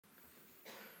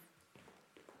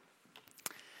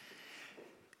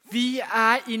Vi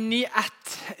inne i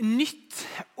et nytt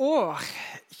år,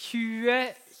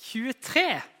 2023.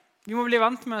 Vi må bli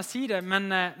vant med å si det,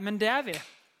 men det vi.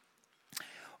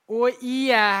 Og i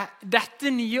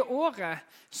dette nye året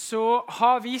så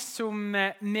har vi som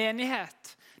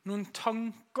menighet noen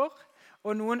tanker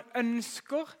og noen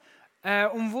ønsker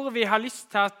om hvor vi har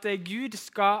lyst til at Gud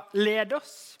skal lede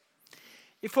oss.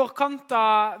 I forkant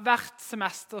av hvert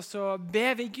semester så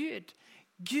ber vi Gud.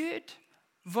 Gud,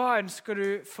 hva ønsker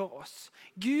du for oss?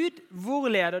 Gud, hvor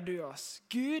leder du oss?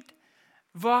 Gud,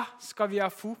 hva skal vi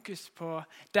ha fokus på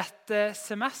dette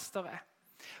semesteret?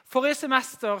 Forrige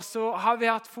semester så har vi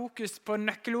hatt fokus på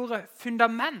nøkkelordet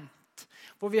fundament,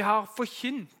 hvor vi har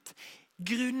forkynt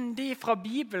grundig fra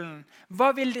Bibelen.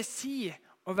 Hva vil det si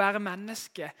å være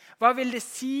menneske? Hva vil det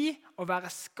si å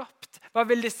være skapt? Hva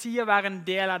vil det si å være en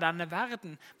del av denne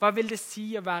verden? Hva vil det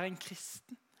si å være en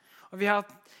kristen? Og vi har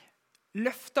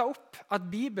løftet opp at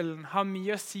Bibelen har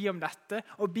mye å si om dette,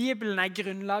 og Bibelen er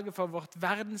grunnlaget for vårt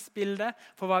verdensbilde,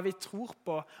 for hva vi tror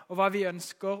på, og hva vi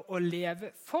ønsker å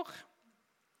leve for.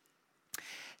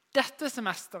 Dette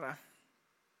semesteret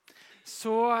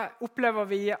så opplever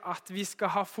vi at vi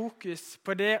skal ha fokus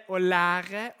på det å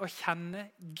lære å kjenne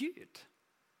Gud.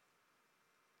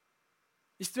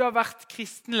 Hvis du har vært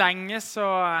kristen lenge, så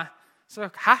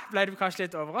ble du kanskje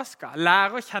litt overrasket.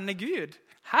 Lære å kjenne Gud.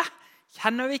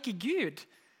 Kjenner vi ikke Gud?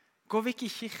 Går vi ikke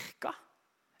i kirka?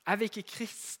 Er vi ikke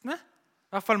kristne?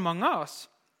 I hvert fall mange av oss.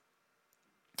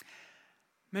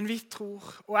 Men vi tror,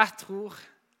 og jeg tror,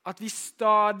 at vi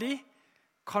stadig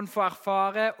kan få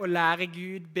erfare og lære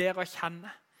Gud bedre å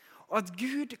kjenne. Og at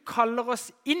Gud kaller oss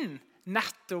inn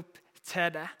nettopp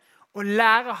til det, og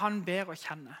lære han bedre å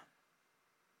kjenne.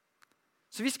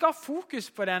 Så vi skal ha fokus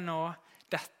på det nå,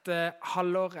 dette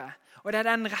halvåret. Og det er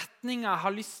den retningen jeg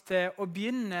har lyst til å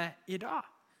begynne i dag.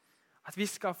 At vi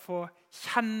skal få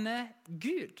kjenne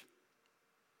Gud.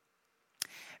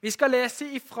 Vi skal lese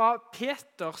fra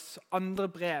Peters andre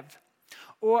brev.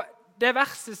 Og det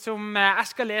verset som jeg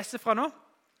skal lese fra nå,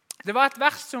 det var et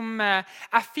vers som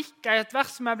jeg fikk, et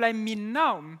vers som jeg ble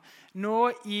minnet om nå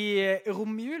i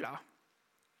romjula.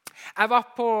 Jeg var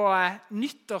på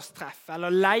nyttårstreff,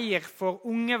 eller leir for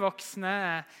unge voksne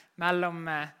mellom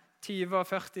 20 og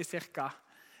 40 cirka.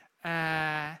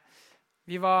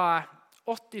 Vi var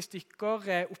 80 stykker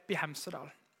oppe i Hemsedal.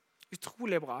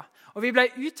 Utrolig bra. Og vi ble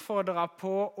utfordret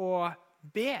på å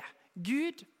be.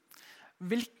 Gud,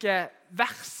 hvilke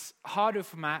vers har du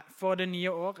for meg for det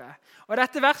nye året? Og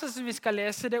dette verset som vi skal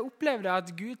lese, det opplevde jeg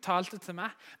at Gud talte til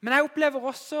meg. Men jeg opplever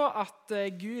også at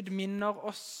Gud minner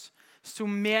oss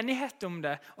som menighet om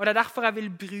det. Og det er derfor jeg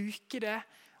vil bruke det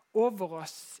over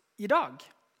oss i dag.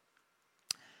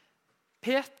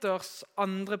 Peters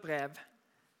andre brev.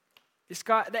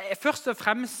 Det er først og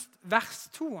fremst vers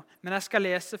 2, men jeg skal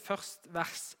lese først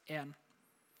vers 1.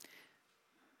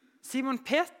 Simon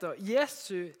Peter,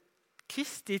 Jesu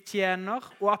Kristi tjener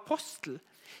og apostel,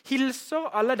 hilser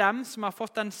alle dem som har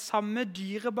fått den samme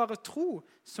dyrebare tro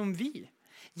som vi,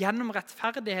 gjennom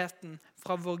rettferdigheten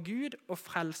fra vår Gud og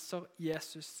frelser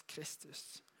Jesus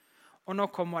Kristus. Og nå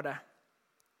kommer det.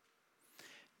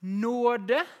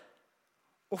 Nåde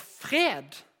og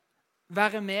fred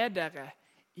være med dere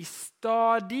i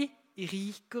stadig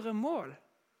rikere mål,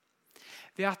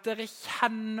 ved at dere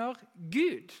kjenner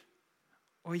Gud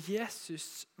og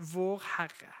Jesus vår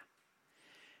Herre.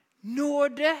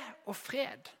 Nåde og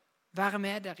fred være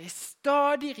med dere i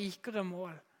stadig rikere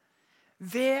mål,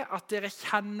 ved at dere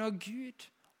kjenner Gud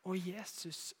og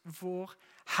Jesus vår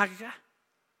Herre.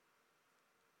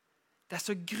 Det er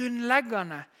så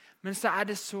grunnleggende, men så er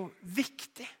det så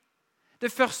viktig.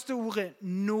 Det første ordet,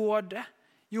 nåde,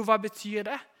 jo, hva betyr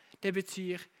det? Det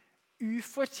betyr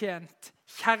ufortjent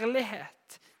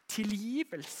kjærlighet,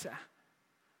 tilgivelse.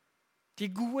 De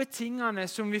gode tingene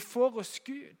som vi får hos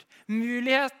Gud.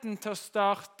 Muligheten til å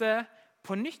starte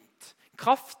på nytt.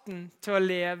 Kraften til å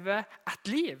leve et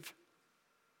liv.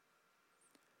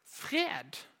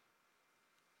 Fred.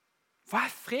 Hva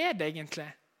er fred egentlig?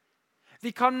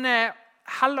 Vi kan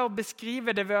heller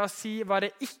beskrive det ved å si hva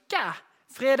det ikke er.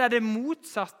 Fred er det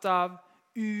motsatte av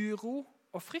uro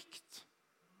og frykt.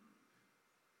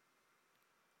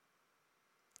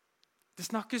 Det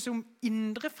snakkes om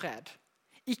indre fred.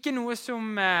 Ikke noe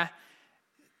som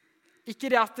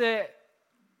ikke det at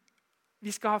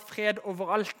vi skal ha fred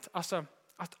overalt, altså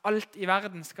at alt i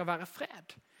verden skal være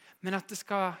fred, men at det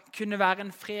skal kunne være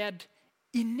en fred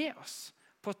inni oss,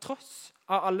 på tross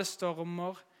av alle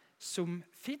stormer som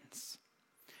finnes.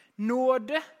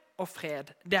 Nåde og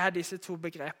fred, det er disse to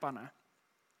begrepene.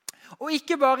 Og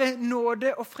ikke bare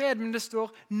nåde og fred, men det står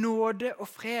nåde og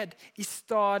fred i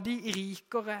stadig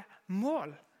rikere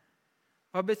mål.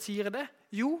 Hva betyr det?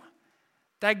 Jo,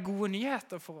 det er gode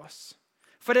nyheter for oss.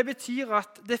 For det betyr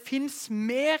at det finnes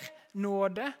mer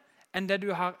nåde enn det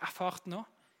du har erfart nå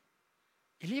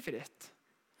i livet ditt.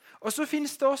 Og så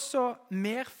finnes det også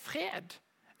mer fred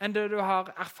enn det du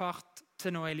har erfart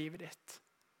til nå i livet ditt.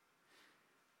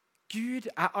 Gud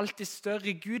er alltid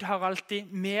større. Gud har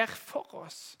alltid mer for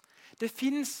oss. Det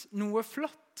finnes noe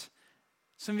flott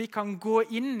som vi kan gå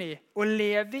inn i og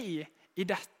leve i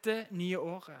dette nye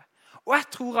året. Og jeg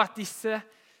tror at disse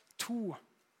to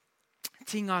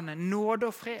tingene, nåde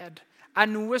og fred, er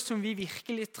noe som vi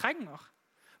virkelig trenger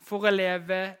for å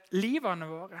leve livene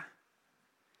våre.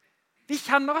 Vi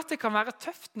kjenner at det kan være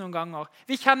tøft noen ganger.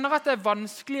 Vi kjenner at det er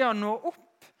vanskelig å nå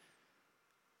opp.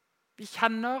 Vi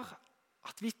kjenner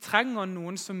at vi trenger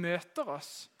noen som møter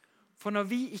oss. For når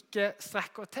vi ikke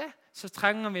strekker til, så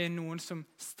trenger vi noen som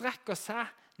strekker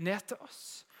seg ned til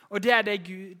oss. Og det er det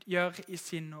Gud gjør i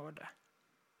sin nåde.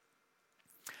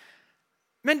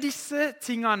 Men disse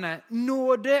tingene,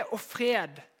 nåde og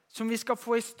fred, som vi skal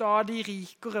få i stadig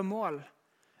rikere mål,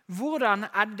 hvordan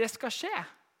er det skal skje?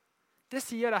 Det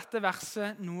sier dette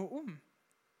verset noe om.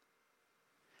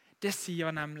 Det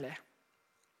sier nemlig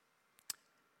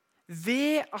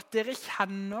ved at dere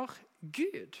kjenner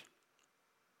Gud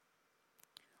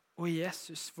og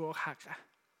Jesus vår Herre.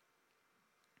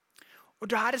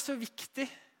 Og da er det så viktig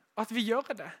at vi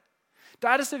gjør det.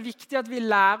 Da er det så viktig at vi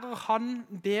lærer han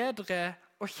bedre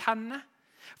å kjenne.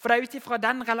 For det er ut ifra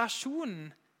den relasjonen,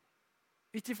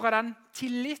 ut ifra den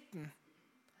tilliten,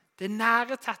 det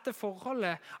nære, tette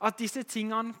forholdet, at disse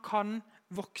tingene kan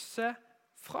vokse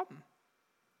fram.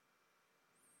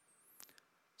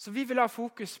 Så vi vil ha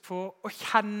fokus på å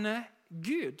kjenne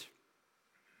Gud.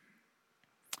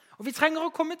 Og vi trenger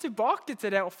å komme tilbake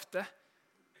til det ofte,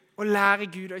 og lære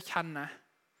Gud å kjenne.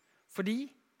 Fordi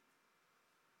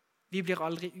vi blir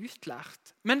aldri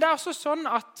utlært. Men det er også sånn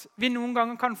at vi noen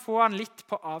ganger kan få han litt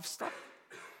på avstand.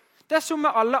 Det er som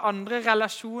med alle andre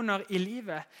relasjoner i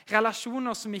livet.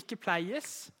 Relasjoner som ikke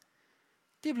pleies,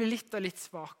 de blir litt og litt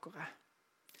svakere.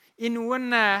 I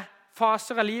noen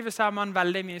faser av livet så er man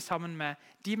veldig mye sammen med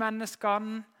de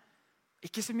menneskene,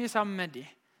 ikke så mye sammen med de.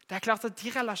 Det er klart at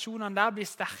de relasjonene der blir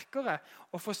sterkere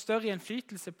og får større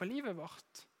innflytelse på livet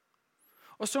vårt.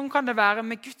 Og sånn kan det være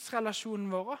med Guds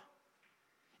relasjonen vår.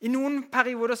 I noen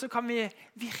perioder så kan vi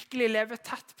virkelig leve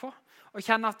tett på og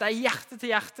kjenne at det er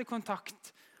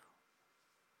hjerte-til-hjerte-kontakt,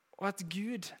 og at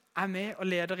Gud er med og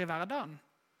leder i hverdagen.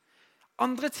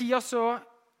 Andre tider så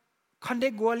kan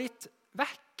det gå litt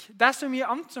vekk. Det er så mye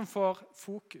annet som får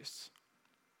fokus.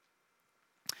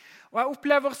 Og jeg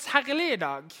opplever særlig i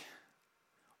dag,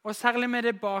 og særlig med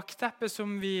det bakteppet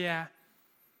som vi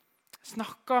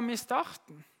snakket om i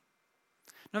starten,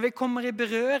 når vi kommer i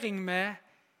berøring med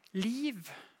liv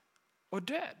og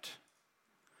død,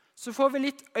 så får vi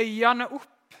litt øynene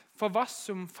opp for hva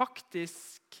som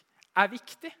faktisk er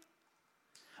viktig.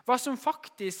 Hva som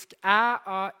faktisk er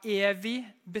av evig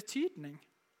betydning.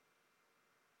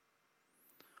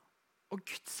 Og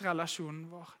Guds relasjonen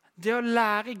vår, det å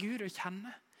lære Gud å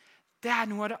kjenne, det er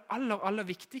noe av det aller, aller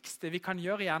viktigste vi kan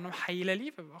gjøre gjennom hele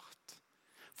livet vårt.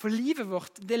 For livet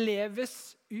vårt, det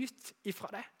leves ut ifra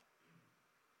det.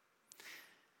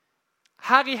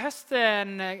 Her i høst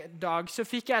en dag så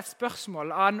fikk jeg et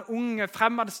spørsmål av en ung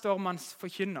fremadstormende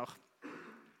forkynner.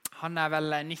 Han er vel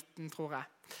 19, tror jeg.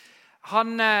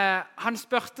 Han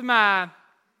spurte meg,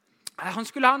 han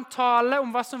skulle ha en tale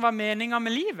om hva som var meningen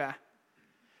med livet.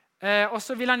 Og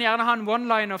så vil han gjerne ha en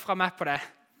one-liner fra meg på det.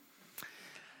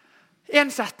 En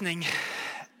setning.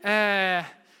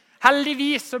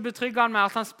 Heldigvis så betrygget han meg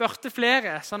at han spurte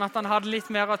flere, sånn at han hadde litt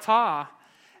mer å ta av.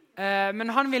 Men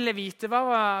han ville vite,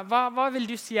 hva vil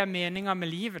du si er meningen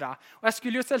med livet da? Og jeg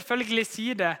skulle jo selvfølgelig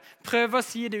si det, prøve å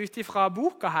si det ut ifra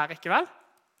boka her, ikke vel?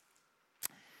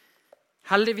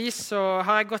 Heldigvis så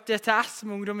har jeg gått DTS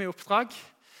som ungdom i oppdrag,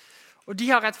 og de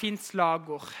har et fint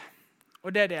slagord,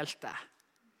 og det delte jeg.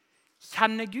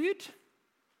 Kjenne Gud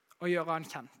og gjøre han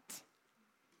kjent.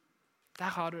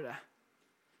 Der har du det.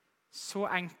 Så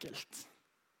enkelt.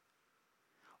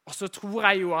 Og så tror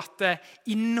jeg jo at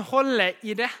innholdet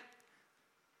i det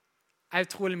er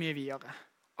utrolig mye videre.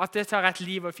 At det tar et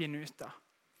liv å finne ut av.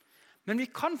 Men vi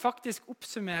kan faktisk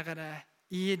oppsummere det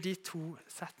i de to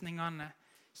setningene.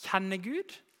 Kjenne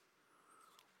Gud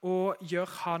og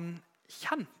gjøre han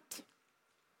kjent.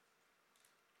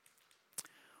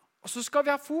 Og så skal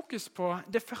vi ha fokus på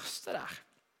det første der.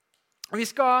 Og vi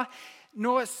skal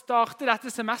nå starte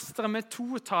dette semesteret med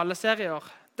 2 taleserier.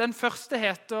 Den første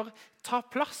heter «Ta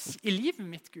plass i livet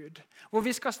mitt, Gud», hvor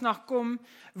vi skal snakke om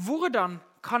hvordan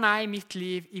kan jeg i mitt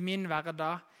liv, i min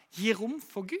hverdag, gi rom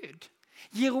for Gud.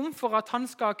 Gi rom for at han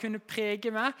skal kunne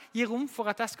prege meg. Gi rom for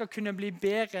at jeg skal kunne bli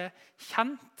bedre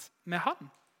kjent med han.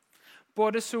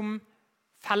 Både som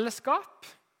fellesskap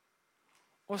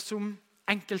og som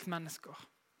enkeltmennesker.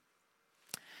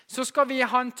 Så skal vi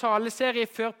ha en taleserie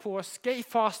før påske i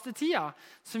fastetida,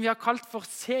 som vi har kalt for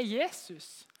Se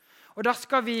Jesus. Og da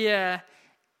skal vi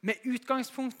med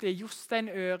utgangspunkt i Jostein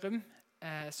Ørum,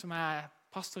 som er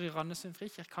pastor i Randesund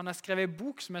Frikirke, han har skrevet en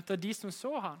bok som heter De som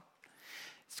så han.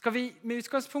 Skal vi med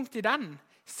utgangspunkt i den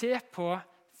se på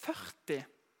 40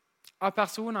 av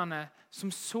personene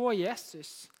som så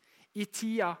Jesus i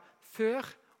tida før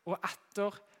og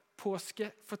etter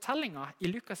påskefortellinga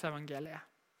i Lukasevangeliet.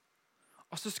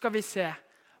 Og så skal vi se,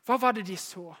 hva var det de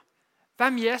så?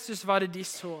 Hvem Jesus var det de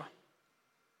så?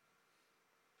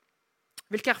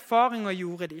 Hvilke erfaringer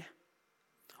gjorde de?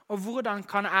 Og hvordan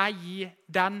kan jeg gi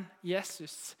den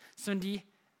Jesus som de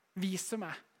viser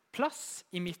meg plass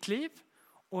i mitt liv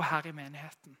og her i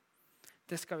menigheten?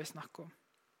 Det skal vi snakke om.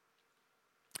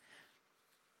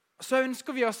 Så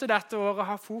ønsker vi også dette året å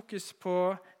ha fokus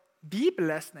på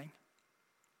bibellesning.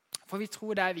 For vi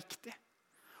tror det er viktig.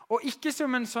 Og ikke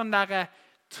som en sånn der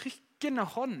trykkende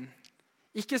hånd.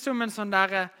 Ikke som en sånn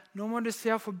der, nå må du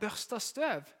se å få børsta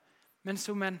støv. Men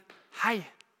som en, hei,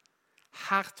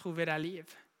 her tror vi det er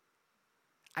liv.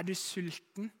 Er du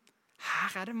sulten?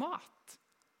 Her er det mat.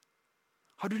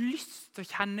 Har du lyst til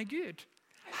å kjenne Gud?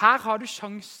 Her har du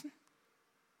sjansen.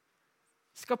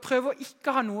 Vi skal prøve å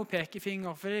ikke ha noe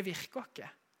pekefinger, for det virker ikke.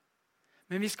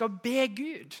 Men vi skal be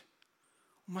Gud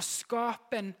om å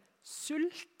skape en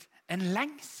sult, en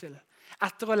lengsel,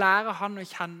 etter å lære han å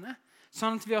kjenne,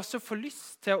 sånn at vi også får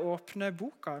lyst til å åpne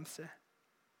boka hans.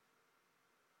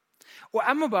 Og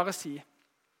jeg må bare si,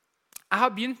 jeg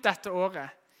har begynt dette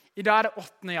året. I dag er det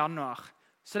 8. januar,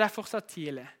 så det er fortsatt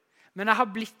tidlig. Men jeg har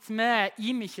blitt med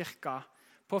i min kirke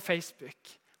på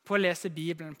Facebook på å lese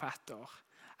Bibelen på 1 år.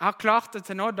 Jeg har klart det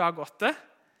til nå, dag 8.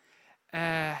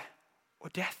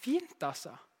 Og det er fint,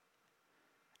 altså.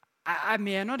 Jeg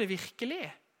mener det virkelig.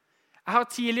 Jeg har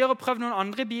tidligere prøvd noen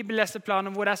andre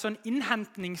bibelleseplaner hvor det er sånn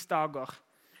innhentningsdager.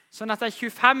 Sånn at det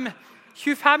er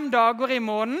 25 dager i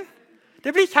måneden.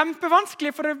 Det blir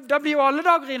kjempevanskelig, for da blir jo alle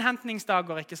dager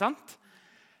innhentningsdager, ikke sant?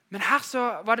 Men her så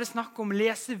var det snakk om å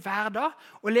lese hver dag,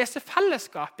 og lese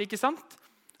fellesskap, ikke sant?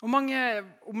 Om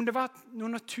det var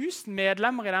noen og tusen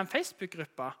medlemmer i den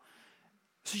Facebook-gruppa,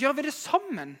 så gjør vi det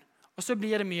sammen, og så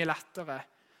blir det mye lettere.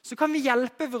 Så kan vi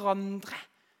hjelpe hverandre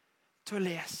til å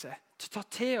lese, til å ta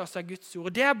til oss av Guds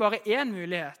ord. Det er bare en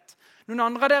mulighet. Noen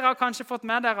andre av dere har kanskje fått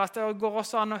med dere at det går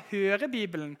også an å høre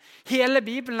Bibelen. Hele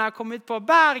Bibelen er kommet på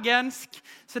bergensk,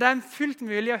 så det er fullt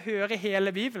mulig å høre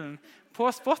hele Bibelen på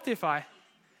Spotify.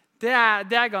 Det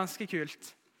er ganske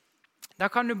kult. Da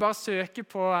kan du bare søke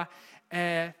på,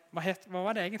 hva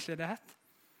var det egentlig det het?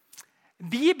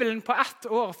 Bibelen på 1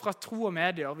 år fra Tro og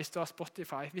Medier, hvis du har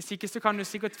Spotify. Hvis ikke så kan du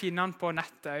sikkert finne den på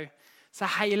nettet også. Så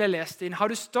hele lest inn.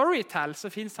 Har du Storytel, så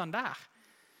finnes han der.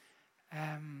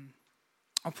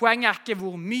 Og poenget er ikke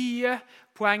hvor mye,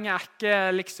 poenget er ikke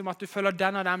liksom at du følger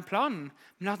den og den planen,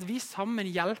 men at vi sammen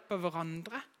hjelper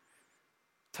hverandre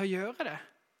til å gjøre det.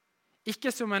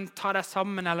 Ikke som en tar deg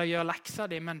sammen eller gjør leksa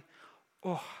di, men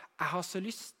jeg har så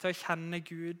lyst til å kjenne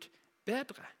Gud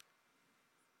bedre.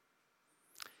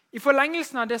 I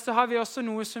forlengelsen av det så har vi også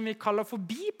noe som vi kaller for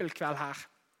bibelkveld her.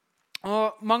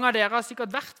 Og mange av dere har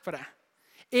sikkert vært på det.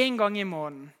 En gang i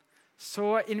måneden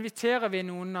så inviterer vi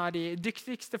noen av de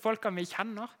dyktigste folkene vi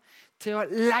kjenner til å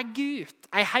legge ut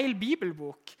en hel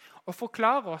bibelbok og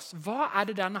forklare oss hva er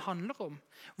det denne handler om.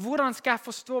 Hvordan skal jeg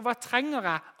forstå, hva trenger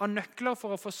jeg av nøkler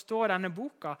for å forstå denne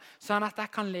boka, sånn at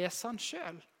jeg kan lese den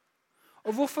selv.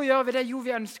 Og hvorfor gjør vi det? Jo,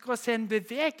 vi ønsker å se en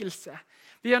bevegelse.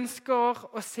 Vi ønsker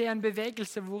å se en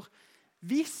bevegelse hvor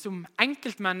vi som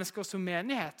enkeltmennesker, som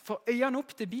menighet, får øynene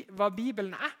opp til hva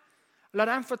Bibelen er. La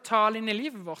den få tale inn i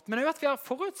livet vårt. Men det er jo at vi har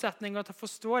forutsetninger til å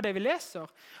forstå det vi leser.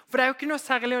 For det er jo ikke noe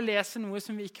særlig å lese noe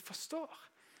som vi ikke forstår.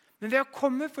 Men ved å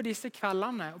komme på disse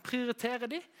kveldene og prioritere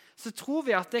de, så tror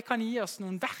vi at det kan gi oss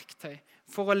noen verktøy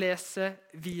for å lese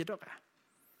videre.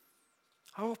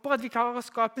 Jeg håper at vi klarer å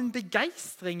skape en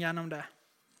begeistring gjennom det.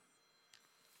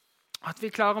 At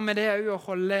vi klarer med det også å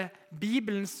holde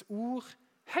Bibelens ord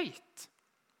høyt.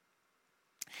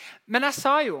 Men jeg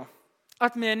sa jo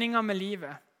at meningen med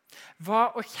livet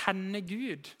var å kjenne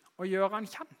Gud og gjøre han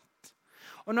kjent.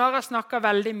 Og nå har jeg snakket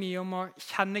veldig mye om å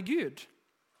kjenne Gud.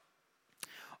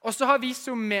 Og så har vi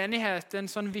som menighet en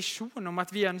sånn visjon om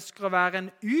at vi ønsker å være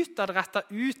en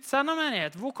utadrettet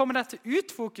utsendermenighet. Hvor kommer dette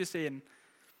utfokuset inn?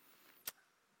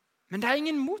 Men det er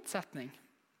ingen motsetning.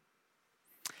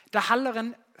 Det er heller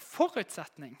en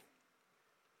forutsetning.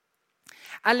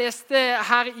 Jeg leste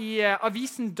her i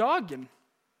avisen Dagen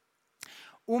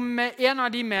om en av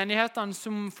de menighetene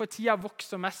som for tida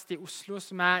vokser mest i Oslo,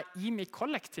 som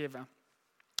IMI-kollektivet.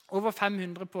 Over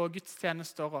 500 på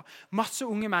gudstjenester og masse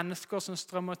unge mennesker som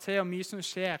strømmer til, og mye som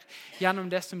skjer gjennom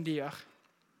det som de gjør.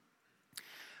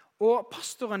 Og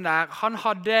pastoren der, han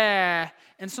hadde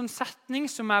en sånn setning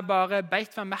som jeg bare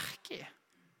beit meg merke i.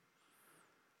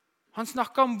 Han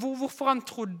snakket om hvorfor han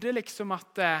trodde liksom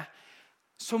at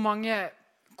så mange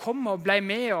kom og ble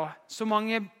med, og så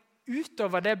mange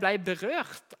utover det ble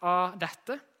berørt av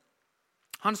dette.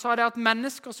 Han sa det at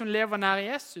mennesker som lever nær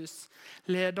Jesus,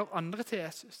 leder andre til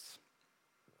Jesus.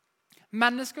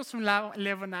 Mennesker som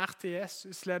lever nær til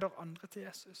Jesus, leder andre til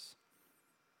Jesus.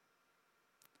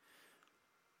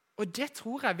 Og det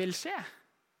tror jeg vil skje.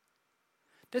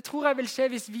 Det tror jeg vil skje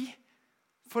hvis vi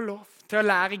får lov til å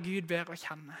lære Gud bedre å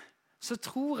kjenne. Så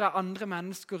tror jeg andre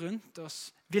mennesker rundt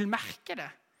oss vil merke det.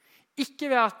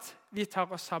 Ikke ved at vi tar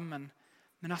oss sammen,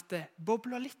 men at det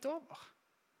bobler litt over.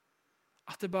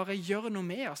 At det bare gjør noe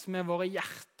med oss, med våre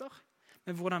hjerter,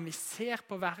 med hvordan vi ser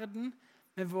på verden,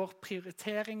 med våre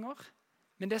prioriteringer,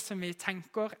 med det som vi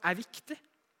tenker viktig.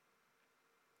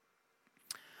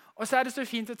 Og så det så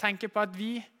fint å tenke på at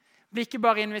vi blir ikke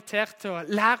bare invitert til å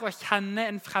lære å kjenne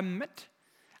en fremmed,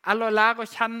 eller lære å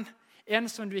kjenne en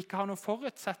som du ikke har noen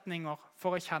forutsetninger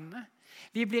for å kjenne.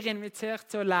 Vi blir invitert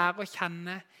til å lære å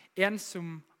kjenne en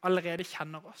som allerede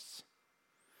kjenner oss.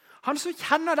 Han som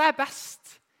kjenner deg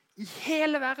best i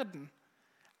hele verden,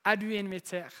 du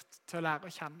invitert til å lære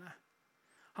å kjenne.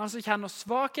 Han som kjenner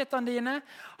svakhetene dine,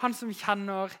 han som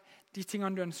kjenner de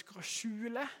tingene du ønsker å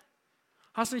skjule,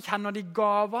 han som kjenner de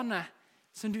gavene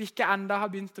som du ikke enda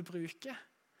har begynt å bruke,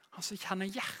 han som kjenner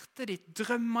hjertet ditt,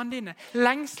 drømmene dine,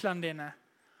 lengslene dine.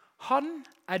 Han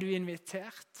du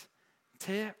invitert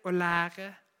til å lære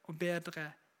og bedre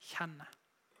kjenne.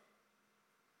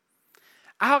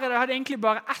 Jeg hadde egentlig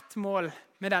bare ett mål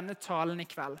med denne talen i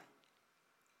kveld.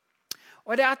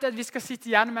 Og det at vi skal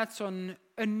sitte igjen med et sånn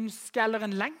ønske eller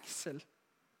en lengsel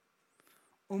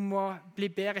om å bli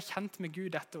bedre kjent med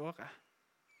Gud dette året.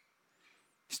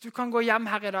 Hvis du kan gå hjem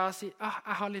her i dag og si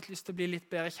jeg har litt lyst til å bli litt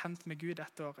bedre kjent med Gud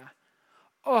dette året.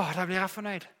 Da blir jeg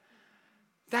fornøyd.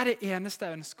 Det det eneste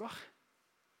jeg ønsker.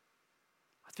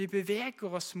 At vi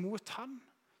beveger oss mot Han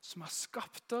som har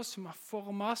skapt oss, som har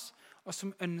formet oss, og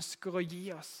som ønsker å gi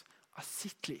oss av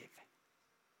sitt liv.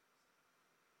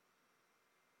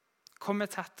 Komme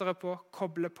tettere på,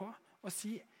 koble på og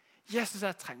si, Jesus,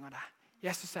 jeg trenger deg.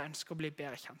 Jesus, jeg ønsker å bli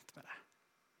bedre kjent med deg.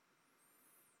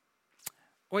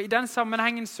 Og i den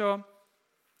sammenhengen så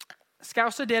skal jeg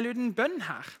også dele ut en bønn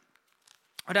her.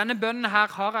 Og denne bønnen her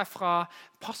har jeg fra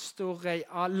pastor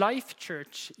av Life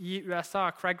Church i USA,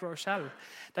 Craig Rochelle.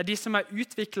 Det de som har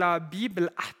utviklet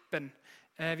Bibel-appen,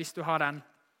 hvis du har den.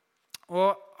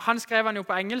 Og han skrev den jo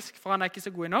på engelsk, for han ikke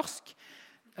så god i norsk.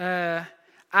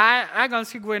 Jeg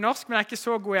ganske god i norsk, men jeg ikke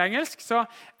så god i engelsk, så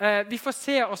vi får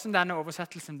se hvordan denne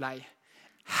oversettelsen ble.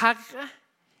 Herre,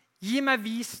 gi meg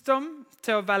visdom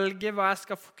til å velge hva jeg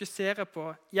skal fokusere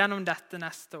på gjennom dette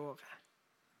neste året.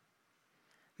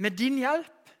 Med din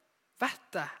hjelp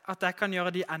vet jeg at jeg kan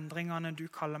gjøre de endringene du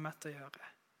kaller meg til å gjøre.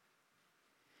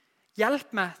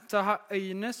 Hjelp meg til å ha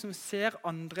øyne som ser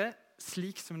andre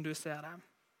slik som du ser dem.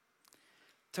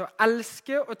 Til å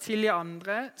elske og tilgi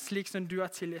andre slik som du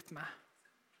har tilgitt meg.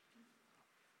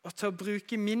 Og til å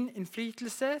bruke min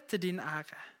innflytelse til din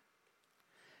ære.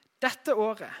 Dette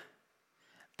året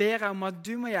ber jeg om at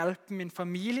du må hjelpe min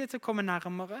familie til å komme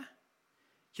nærmere,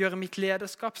 gjøre mitt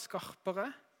lederskap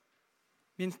skarpere,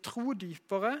 min tro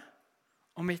dypere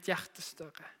og mitt hjerte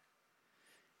større.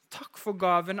 Takk for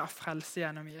gaven av frelse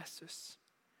gjennom Jesus.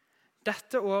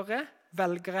 Dette året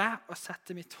velger jeg å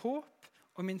sette mitt håp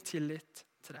og min tillit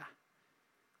til deg.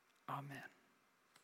 Amen.